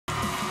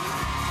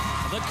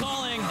The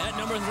Calling at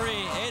number 3.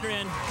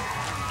 Adrian,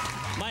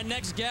 my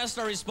next guests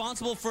are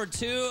responsible for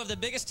 2 of the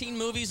biggest teen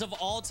movies of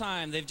all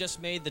time. They've just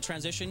made the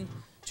transition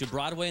to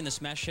Broadway in the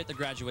smash hit The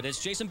Graduate.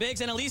 It's Jason Biggs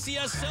and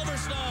Alicia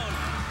Silverstone.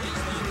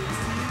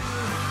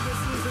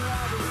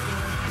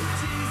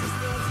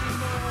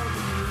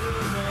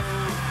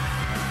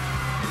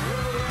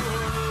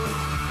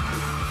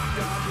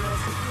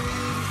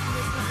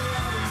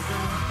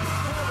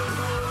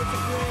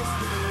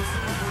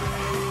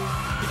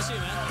 Good to see you,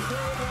 man.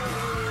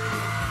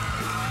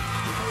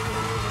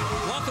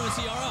 Welcome to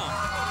TRL.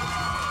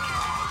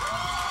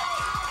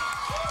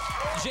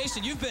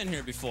 Jason, you've been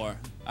here before.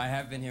 I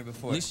have been here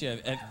before.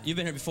 Alicia, you've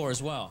been here before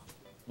as well.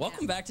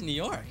 Welcome back to New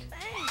York.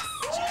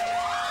 Thanks.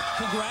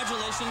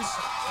 Congratulations.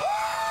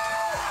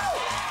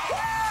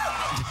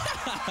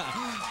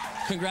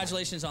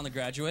 Congratulations on The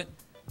Graduate.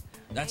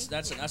 That's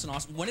an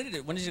awesome. When did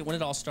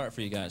it all start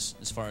for you guys,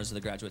 as far as The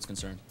Graduate's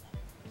concerned?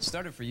 It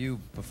started for you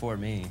before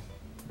me,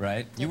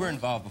 right? You were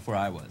involved before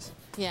I was.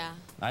 Yeah.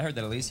 I heard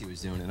that Alicia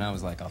was doing it, and I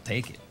was like, I'll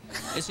take it.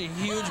 It's a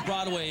huge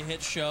Broadway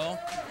hit show.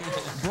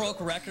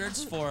 Broke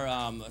records for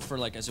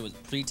like, as it was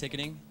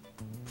pre-ticketing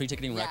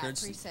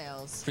records.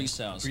 Pre-sales.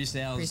 Pre-sales.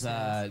 Pre-sales,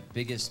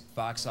 biggest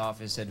box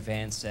office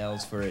advance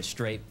sales for a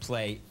straight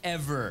play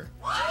ever.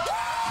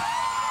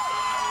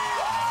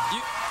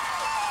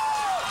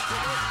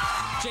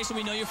 Jason,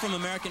 we know you from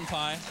American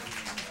Pie,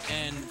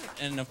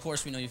 and of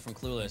course we know you from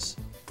Clueless.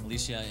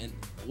 Alicia, and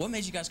what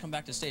made you guys come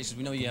back to stage? Because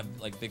we know you have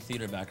like big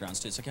theater backgrounds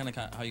too. So kind of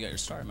how you got your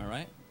start, am I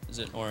right? Is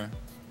it or?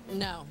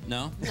 No.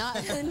 No?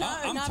 I'm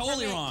not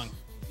totally wrong.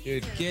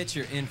 Dude, get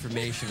your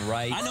information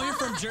right. I know you're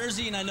from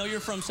Jersey, and I know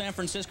you're from San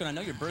Francisco, and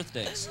I know your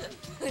birthdays.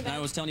 And I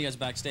was telling you guys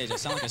backstage, I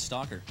sound like a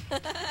stalker.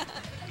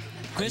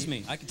 Quiz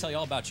me. I can tell you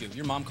all about you.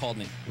 Your mom called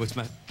me. What's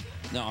my...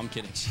 No, I'm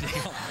kidding.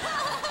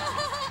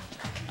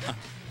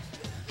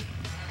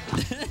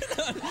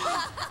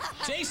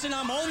 Jason,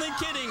 I'm only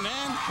kidding,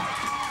 man.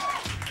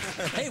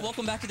 Hey,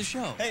 welcome back to the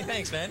show. Hey,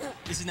 thanks, man.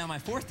 This is now my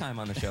 4th time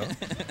on the show.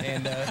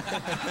 And,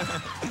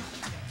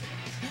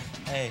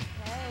 hey.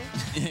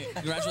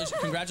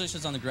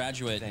 Congratulations on The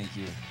Graduate. Thank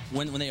you.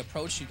 When they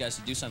approached you guys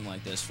to do something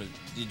like this,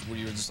 were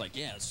you just like,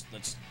 yeah,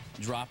 let's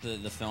drop the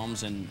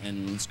films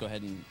and let's go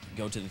ahead and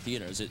go to the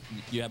theater? Is it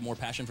you have more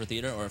passion for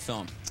theater or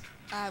film?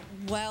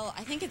 Well,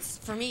 I think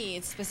for me,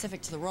 it's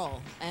specific to the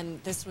role. And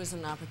this was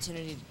an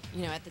opportunity,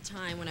 you know, at the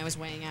time when I was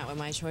weighing out what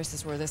my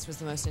choices were, this was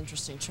the most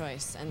interesting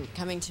choice. And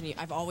coming to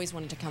I've always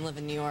wanted to come live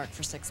in New York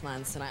for 6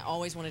 months, and I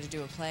always wanted to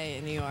do a play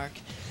in New York.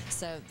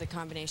 So the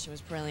combination was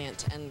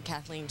brilliant, and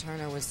Kathleen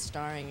Turner was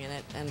starring in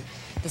it, and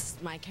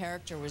my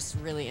character was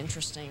really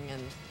interesting,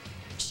 and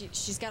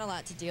she's got a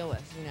lot to deal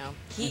with, you know.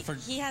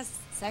 He has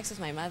sex with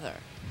my mother.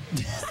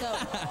 So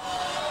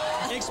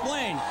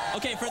explain.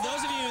 Okay, for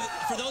those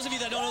of you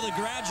that don't know The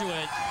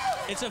Graduate,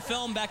 it's a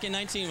film back in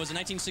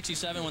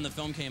 1967 when the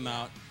film came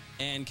out,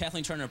 and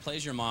Kathleen Turner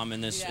plays your mom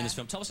in this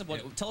film. Tell us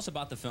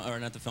about the film, or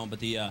not the film, but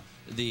the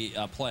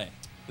play.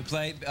 The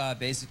play,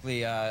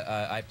 basically,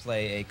 I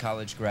play a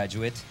college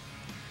graduate.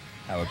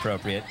 How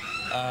appropriate.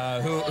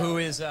 Who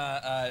is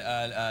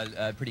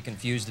pretty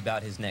confused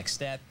about his next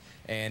step,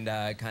 and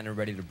kind of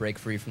ready to break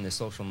free from the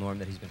social norm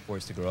that he's been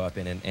forced to grow up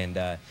in.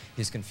 And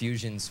his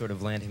confusion sort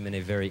of land him in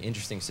a very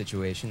interesting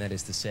situation. That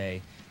is to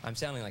say, I'm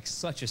sounding like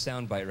such a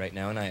soundbite right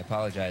now, and I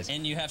apologize.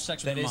 And you have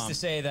sex with your mom. That is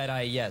to say that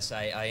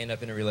I end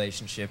up in a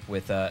relationship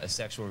with, a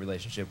sexual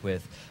relationship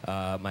with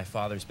my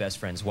father's best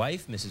friend's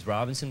wife, Mrs.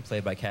 Robinson,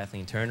 played by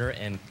Kathleen Turner,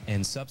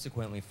 and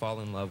subsequently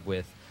fall in love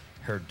with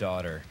her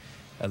daughter,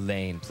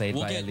 Elaine, played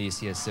by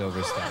Alicia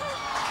Silverstone.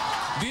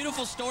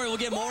 Beautiful story. We'll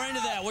get more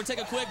into that. We'll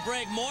take a quick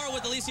break. More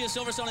with Alicia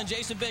Silverstone and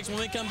Jason Biggs when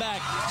we come back.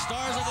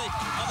 Stars of the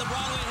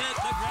Broadway hit,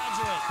 The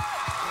Graduate.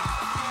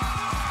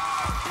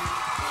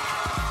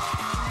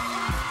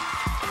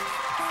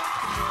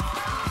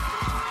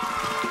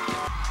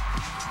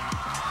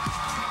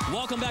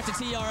 Welcome back to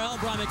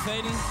TRL. Brian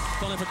McFadden,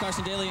 filling in for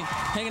Carson Daly,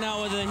 hanging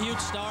out with the huge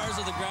stars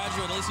of The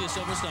Graduate, Alicia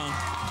Silverstone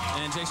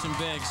and Jason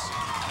Biggs.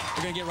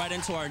 We're going to get right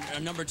into our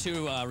number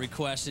 2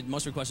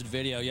 most requested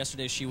video.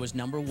 Yesterday, she was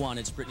number 1.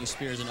 It's Britney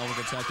Spears and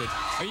Overprotected.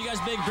 Are you guys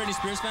big Britney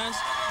Spears fans?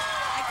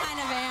 I kind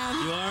of am.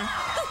 You are?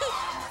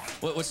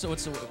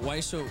 Why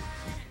so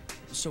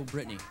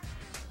Britney?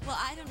 Well,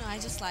 I don't know. I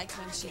just like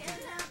when she.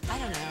 I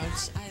don't know.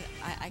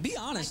 I Be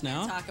honest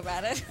now. now. Talk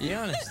about it. Be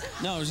honest.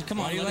 No, come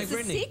on. Why do you like It's a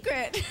Britney?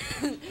 secret.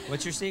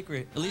 What's your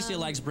secret? Alicia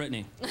likes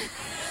Britney.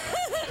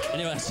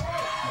 Anyways,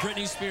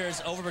 Britney Spears,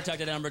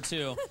 Overprotected, number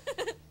 2.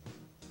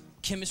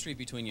 Chemistry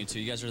between you two.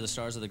 You guys are the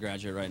stars of The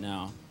Graduate right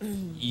now.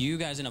 You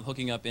guys end up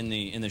hooking up in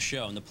the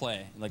show, in the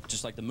play,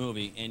 just like the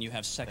movie, and you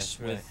have sex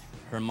with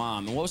her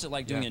mom. And what was it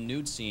like doing a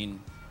nude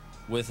scene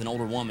with an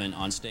older woman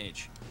on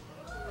stage?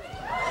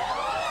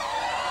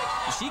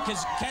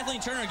 Because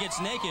Kathleen Turner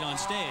gets naked on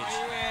stage.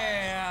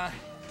 Yeah.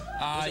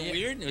 Was it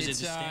weird? Or was it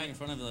just standing in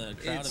front of the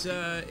crowd?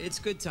 It's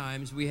good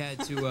times. We had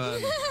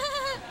to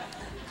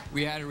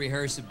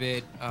rehearse a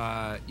bit,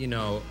 you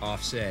know,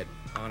 offset.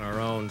 on our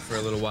own for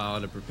a little while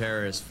to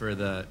prepare us for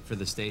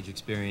the stage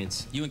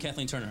experience. You and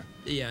Kathleen Turner.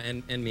 Yeah,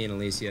 and me and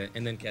Alicia,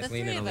 and then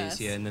Kathleen and three of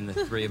Alicia, us. and then the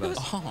three of us.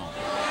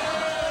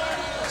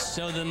 Oh.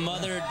 So the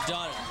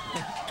mother-daughter.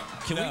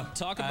 Can we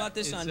talk about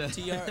this on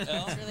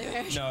TRL? Really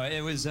weird. No,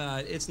 it was.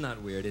 It's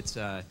not weird. It's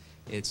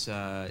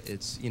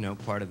you know,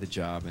 part of the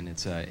job, and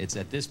it's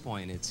at this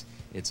point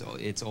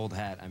it's old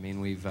hat. I mean,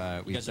 we've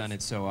done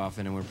it so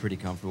often, and we're pretty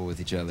comfortable with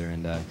each other,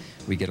 and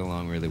we get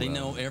along really well. They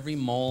know every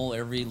mole,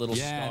 every little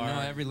star. Yeah,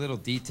 no, every little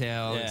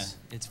detail. Yeah.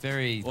 It's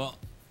very well.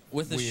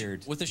 With the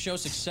weird. With the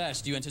show's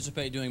success, do you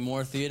anticipate doing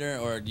more theater,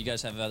 or do you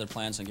guys have other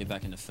plans to get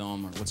back into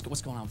film, or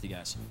what's going on with you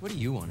guys? What do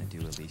you want to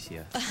do,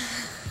 Alicia?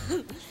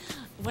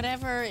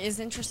 Whatever is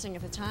interesting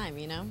at the time,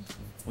 you know.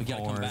 We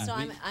gotta come Porn. back. So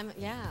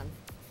yeah.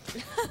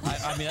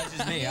 I mean, that's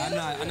just me.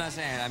 I'm not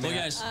saying. I mean,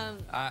 Well, guys,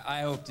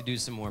 I hope to do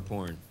some more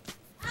porn.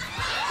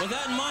 with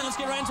that in mind, let's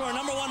get right into our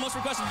 #1 most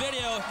requested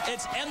video.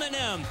 It's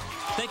Eminem.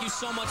 Thank you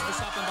so much for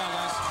stopping by,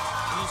 guys.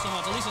 Thank you so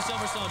much. Alicia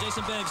Silverstone,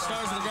 Jason Biggs,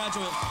 stars of The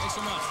Graduate. Thanks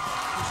so much.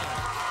 Appreciate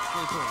it.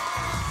 Really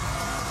cool.